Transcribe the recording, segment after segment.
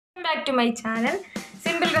Welcome back to my channel.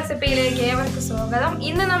 Simple recipe ഏവർക്കും സ്വാഗതം.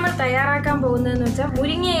 ഇന്ന് നമ്മൾ തയ്യാറാക്കാൻ പോകുന്നതെന്ന് വെച്ചാൽ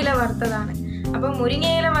മുരിങ്ങയില വറുത്തതാണ്. അപ്പോൾ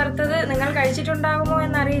മുരിങ്ങയില വറുത്തത് നിങ്ങൾ കഴിച്ചിട്ടുണ്ടാകുമോ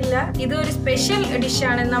എന്നറിയില്ല. ഇത് ഒരു സ്പെഷ്യൽ ഡിഷ്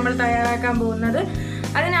ആണ് നമ്മൾ തയ്യാറാക്കാൻ പോകുന്നത്.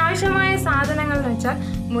 അതിനാവശ്യമായ സാധനങ്ങൾ എന്ന് വെച്ചാൽ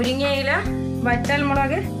മുരിങ്ങയില,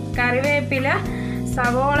 വറ്റൽമുളക്, കറിവേപ്പില,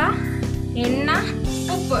 സവോള, എണ്ണ,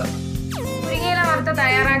 ഉപ്പ്. മുരിങ്ങയില വറുത്ത്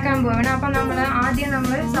തയ്യാറാക്കാൻ പോവുകയാണ്. അപ്പോൾ ആദ്യം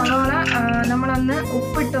സവോള നമ്മളൊന്ന്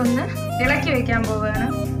ഉപ്പിട്ടൊന്ന് ഇളക്കി വെക്കാൻ പോവുകയാണ്.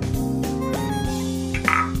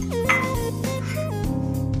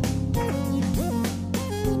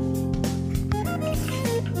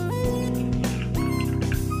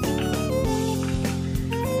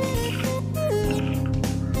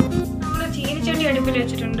 ചീനിച്ചട്ടി അടുപ്പിൽ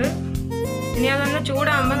വെച്ചിട്ടുണ്ട്. ഇനി അതൊന്ന്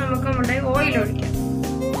ചൂടാകുമ്പോൾ നമുക്ക് നമ്മുടെ ഓയിൽ ഒഴിക്കാം.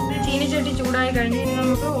 ചീനിച്ചട്ടി ചൂടായി കഴിഞ്ഞ് ഇനി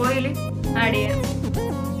നമുക്ക് ഓയിൽ ആഡ് ചെയ്യാം.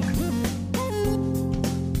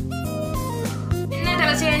 എണ്ണ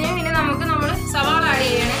തിളച്ച് കഴിഞ്ഞ് ഇനി നമ്മൾ സവാള ആഡ്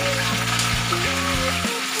ചെയ്യണം.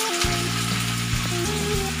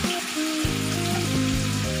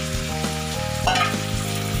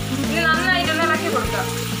 ഇനി നന്നായിട്ടൊന്ന് ഇളക്കി കൊടുക്കാം.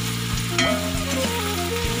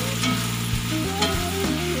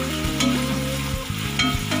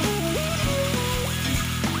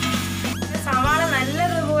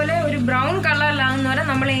 നല്ലതുപോലെ ഒരു ബ്രൗൺ കളറിലാകുന്ന വരെ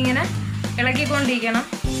നമ്മളിങ്ങനെ ഇളക്കിക്കൊണ്ടിരിക്കണം.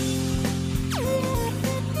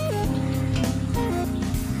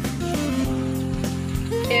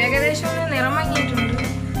 ഏകദേശം ഒന്ന് നിറമങ്ങിയിട്ടുണ്ട്,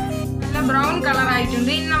 നല്ല ബ്രൗൺ കളർ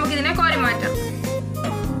ആയിട്ടുണ്ട്. ഇനി നമുക്കിതിനെ കോരി മാറ്റാം.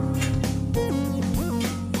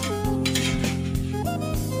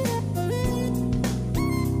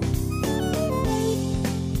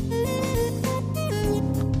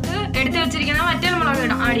 എടുത്തു വെച്ചിരിക്കുന്ന വറ്റൽമുളക്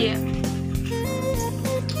ആഡ് ചെയ്യാം.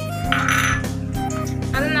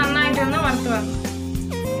 അത് നന്നായിട്ടൊന്ന് വറുത്ത് വരണം.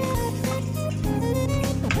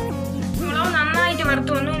 മുളക് നന്നായിട്ട്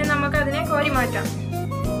വറുത്ത് വന്നു. ഇനി നമുക്ക് അതിനെ കോരി മാറ്റാം.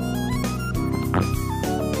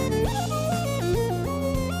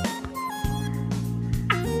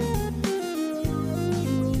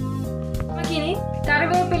 നമുക്കിനി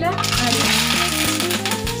കറിവേപ്പില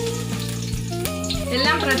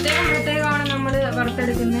എല്ലാം പ്രത്യേകമാണ് നമ്മൾ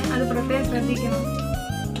വറുത്തെടുക്കുന്നത്. അത് പ്രത്യേകം ശ്രദ്ധിക്കണം.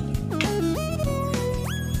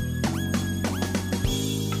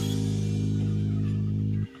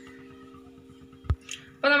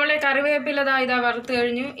 അപ്പോൾ നമ്മളെ കറിവേപ്പില ഇതാ വറുത്ത്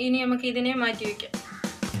കഴിഞ്ഞു. ഇനി നമുക്ക് ഇതിനെ മാറ്റി വയ്ക്കാം.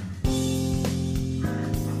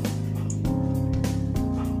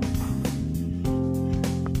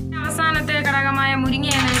 അവസാനത്തെ ഘടകമായ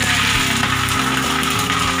മുരിങ്ങയില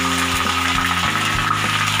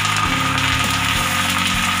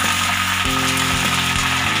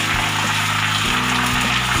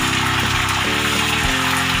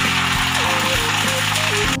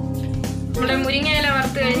നമ്മുടെ മുരിങ്ങയില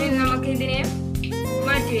വറുത്ത് കഴിഞ്ഞ് നമുക്ക് ഇതിനെ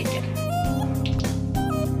മാറ്റി വയ്ക്കാം.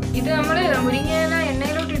 ഇത് നമ്മൾ മുരിങ്ങയില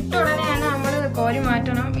എണ്ണയിലോട്ട് ഇട്ട ഉടനെയാണ് നമ്മൾ കോരി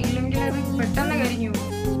മാറ്റണം. ഇല്ലെങ്കിൽ അത് പെട്ടെന്ന് കരിഞ്ഞു പോകും.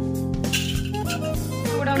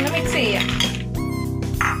 ഇവിടെ ഒന്ന് മിക്സ് ചെയ്യാം.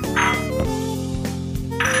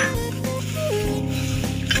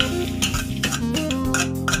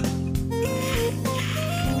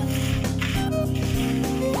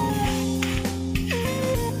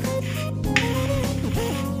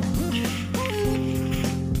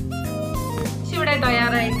 ഇവിടെ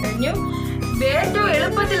തയ്യാറായി കഴിഞ്ഞു. ഏറ്റവും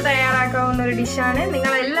എളുപ്പത്തിൽ തയ്യാറാക്കാവുന്ന ഒരു ഡിഷാണ്.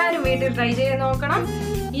 നിങ്ങൾ എല്ലാവരും വീട്ടിൽ ട്രൈ ചെയ്ത് നോക്കണം.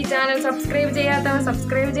 ഈ ചാനൽ സബ്സ്ക്രൈബ് ചെയ്യാത്തവർ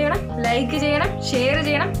സബ്സ്ക്രൈബ് ചെയ്യണം, ലൈക്ക് ചെയ്യണം, ഷെയർ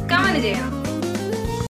ചെയ്യണം, കമന്റ് ചെയ്യണം.